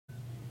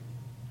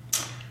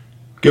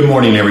Good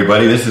morning,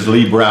 everybody. This is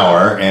Lee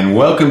Brower, and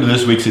welcome to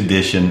this week's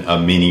edition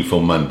of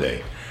Meaningful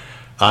Monday.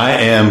 I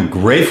am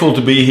grateful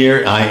to be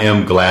here. I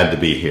am glad to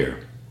be here.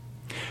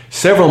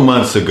 Several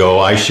months ago,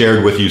 I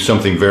shared with you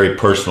something very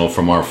personal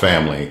from our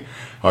family.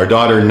 Our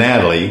daughter,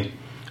 Natalie,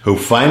 who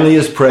finally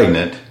is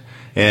pregnant,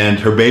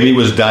 and her baby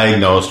was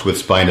diagnosed with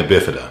spina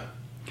bifida.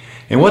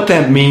 And what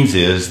that means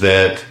is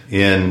that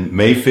in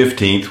May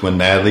 15th, when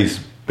Natalie's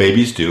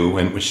baby's due,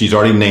 and she's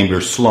already named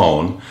her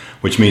Sloan,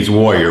 which means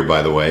warrior,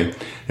 by the way.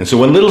 And so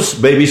when little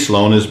baby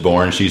Sloan is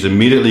born, she's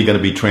immediately going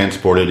to be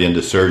transported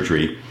into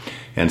surgery.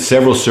 And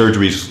several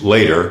surgeries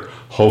later,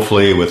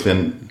 hopefully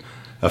within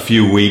a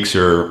few weeks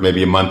or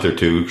maybe a month or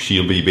two,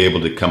 she'll be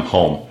able to come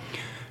home.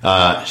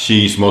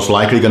 She's most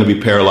likely going to be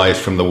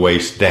paralyzed from the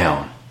waist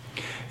down.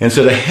 And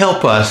so to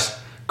help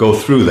us go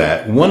through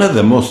that, one of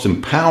the most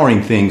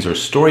empowering things are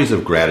stories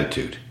of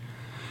gratitude.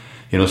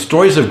 You know,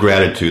 stories of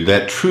gratitude,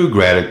 that true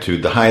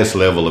gratitude, the highest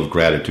level of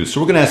gratitude.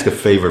 So we're going to ask a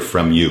favor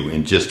from you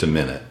in just a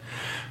minute.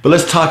 But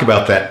let's talk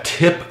about that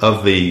tip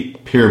of the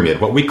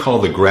pyramid, what we call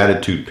the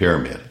gratitude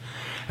pyramid.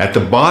 At the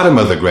bottom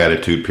of the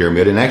gratitude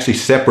pyramid, and actually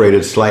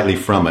separated slightly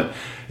from it,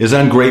 is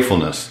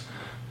ungratefulness.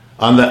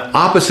 On the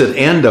opposite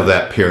end of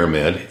that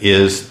pyramid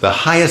is the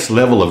highest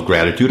level of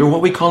gratitude, or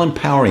what we call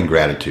empowering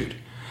gratitude.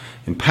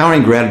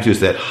 Empowering gratitude is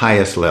that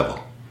highest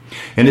level.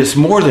 And it's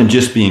more than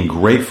just being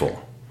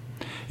grateful.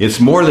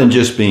 It's more than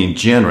just being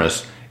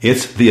generous.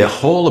 It's the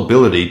whole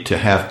ability to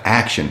have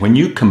action. When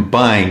you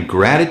combine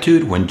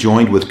gratitude when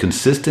joined with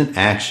consistent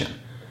action,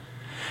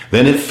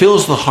 then it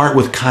fills the heart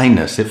with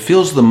kindness. It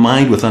fills the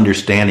mind with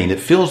understanding.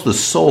 It fills the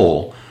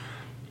soul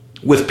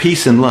with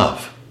peace and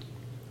love.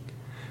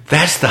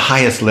 That's the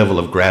highest level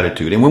of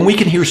gratitude. And when we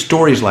can hear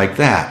stories like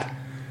that,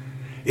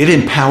 it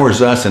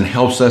empowers us and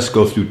helps us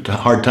go through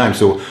hard times.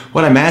 So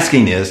what I'm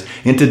asking is,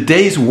 in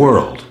today's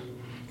world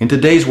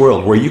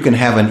where you can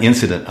have an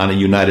incident on a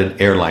United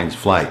Airlines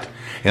flight,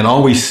 and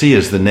all we see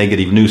is the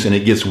negative news, and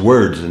it gets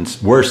worse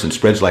and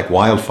spreads like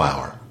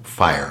wildfire.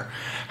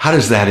 How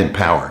does that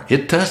empower?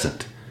 It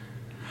doesn't.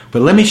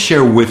 But let me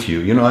share with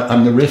you,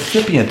 I'm the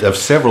recipient of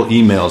several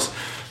emails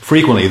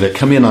frequently that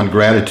come in on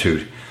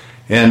gratitude.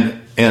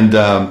 And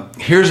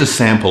here's a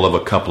sample of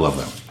a couple of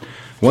them.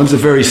 One's a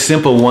very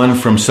simple one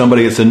from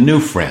somebody that's a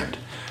new friend.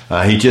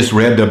 He just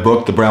read the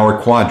book, The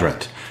Brower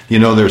Quadrant.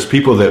 There's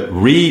people that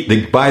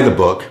they buy the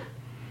book,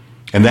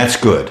 and that's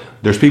good.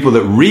 There's people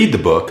that read the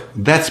book,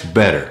 that's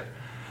better.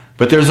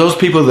 But there's those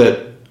people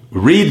that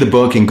read the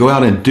book and go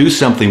out and do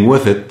something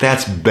with it,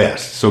 that's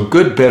best. So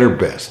good, better,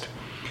 best.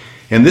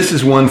 And this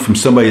is one from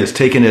somebody that's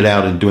taken it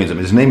out and doing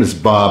something. His name is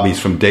Bob. He's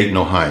from Dayton,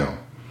 Ohio.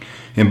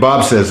 And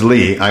Bob says,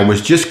 Lee, I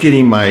was just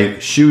getting my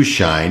shoes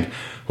shined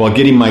while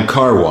getting my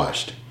car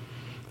washed.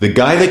 The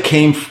guy that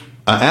came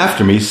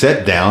after me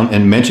sat down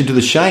and mentioned to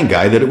the shine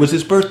guy that it was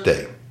his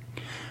birthday.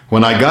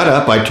 When I got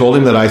up, I told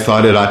him that I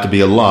thought it ought to be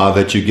a law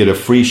that you get a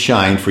free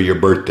shine for your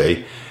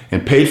birthday,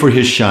 and paid for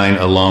his shine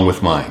along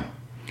with mine.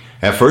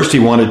 At first he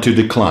wanted to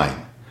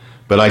decline,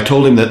 but I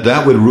told him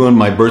that would ruin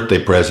my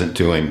birthday present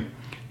to him.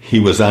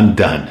 He was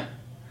undone.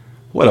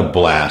 What a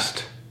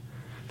blast.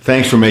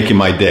 Thanks for making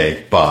my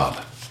day,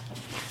 Bob.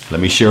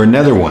 Let me share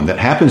another one that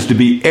happens to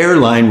be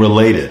airline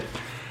related.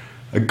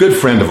 A good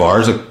friend of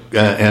ours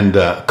and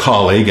a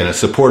colleague and a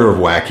supporter of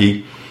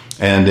Wacky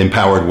and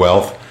Empowered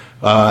Wealth,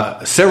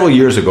 a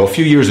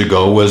few years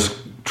ago,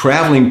 was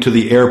traveling to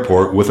the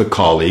airport with a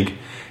colleague,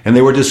 and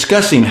they were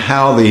discussing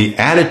how the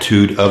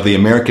attitude of the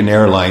American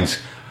Airlines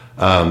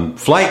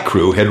flight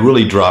crew had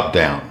really dropped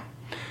down.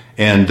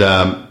 And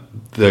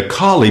the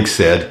colleague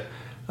said,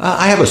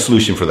 I have a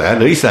solution for that.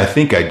 At least I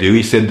think I do.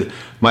 He said,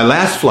 my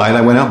last flight,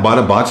 I went out and bought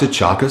a box of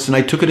chocolates, and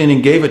I took it in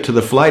and gave it to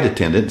the flight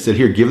attendant and said,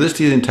 here, give this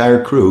to the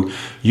entire crew.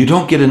 You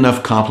don't get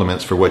enough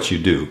compliments for what you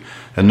do,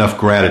 enough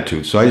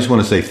gratitude. So I just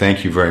want to say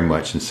thank you very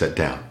much and sit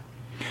down.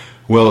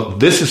 Well,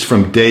 this is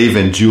from Dave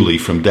and Julie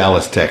from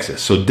Dallas,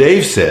 Texas. So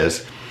Dave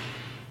says,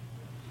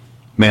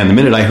 man, the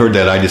minute I heard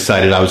that, I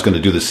decided I was going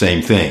to do the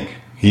same thing.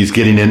 He's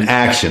getting in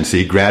action.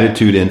 See,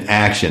 gratitude in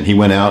action. He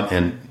went out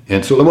and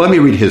so let me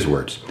read his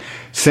words.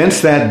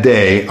 Since that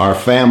day, our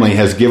family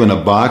has given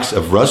a box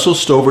of Russell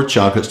Stover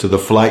chocolates to the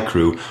flight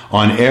crew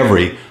on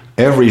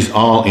every's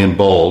all in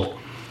bold,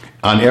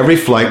 on every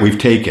flight we've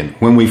taken.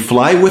 When we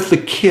fly with the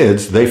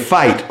kids, they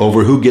fight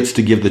over who gets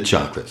to give the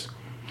chocolates.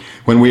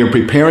 When we are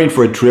preparing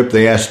for a trip,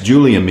 they ask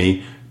Julie and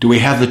me, do we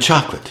have the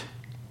chocolate?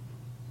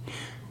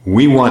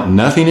 We want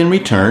nothing in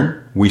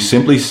return. We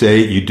simply say,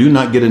 you do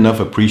not get enough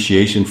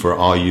appreciation for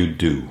all you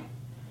do.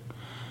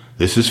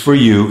 This is for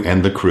you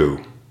and the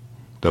crew.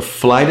 The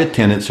flight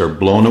attendants are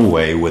blown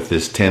away with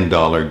this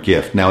 $10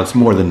 gift. Now, it's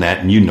more than that,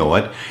 and you know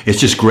it.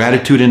 It's just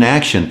gratitude in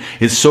action.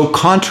 It's so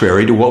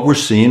contrary to what we're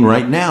seeing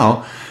right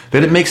now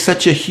that it makes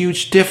such a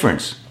huge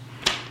difference.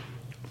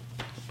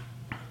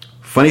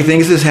 Funny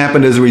things has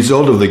happened as a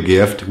result of the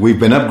gift. We've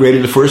been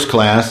upgraded to first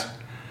class.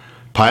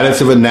 Pilots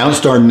have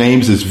announced our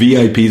names as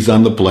VIPs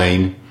on the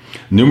plane.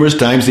 Numerous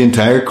times the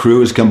entire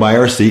crew has come by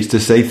our seats to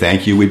say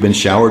thank you. We've been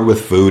showered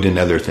with food and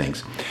other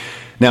things.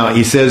 Now,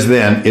 he says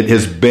then, it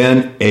has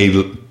been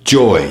a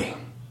joy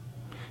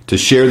to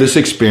share this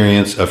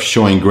experience of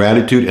showing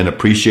gratitude and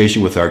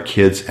appreciation with our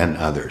kids and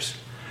others.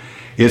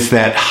 It's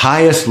that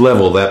highest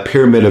level, that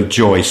pyramid of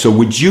joy. So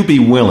would you be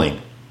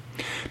willing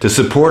to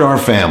support our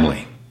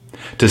family,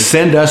 to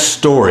send us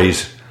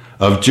stories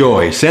of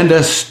joy, send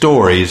us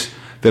stories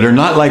that are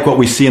not like what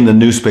we see in the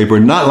newspaper,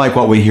 not like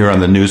what we hear on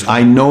the news.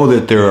 I know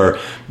that there are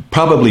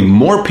probably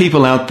more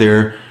people out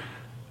there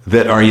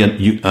that are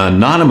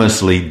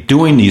anonymously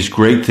doing these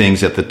great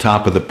things at the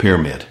top of the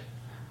pyramid.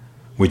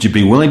 Would you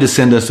be willing to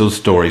send us those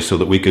stories so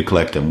that we could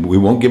collect them? We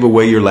won't give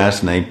away your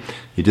last name.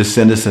 You just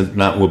send us,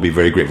 we'll be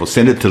very grateful.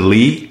 Send it to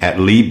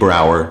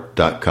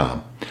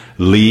lee@leebrower.com.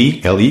 Lee,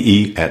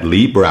 L-E-E, at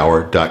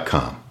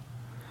leebrower.com.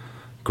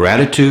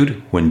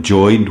 Gratitude, when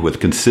joined with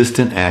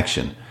consistent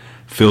action,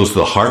 fills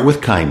the heart with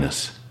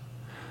kindness,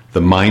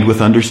 the mind with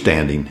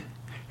understanding,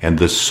 and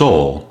the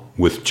soul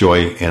with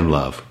joy and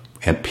love,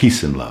 and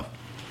peace and love.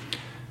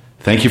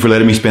 Thank you for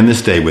letting me spend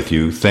this day with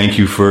you. Thank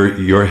you for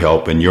your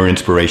help and your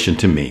inspiration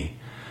to me.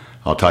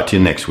 I'll talk to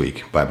you next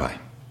week.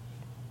 Bye-bye.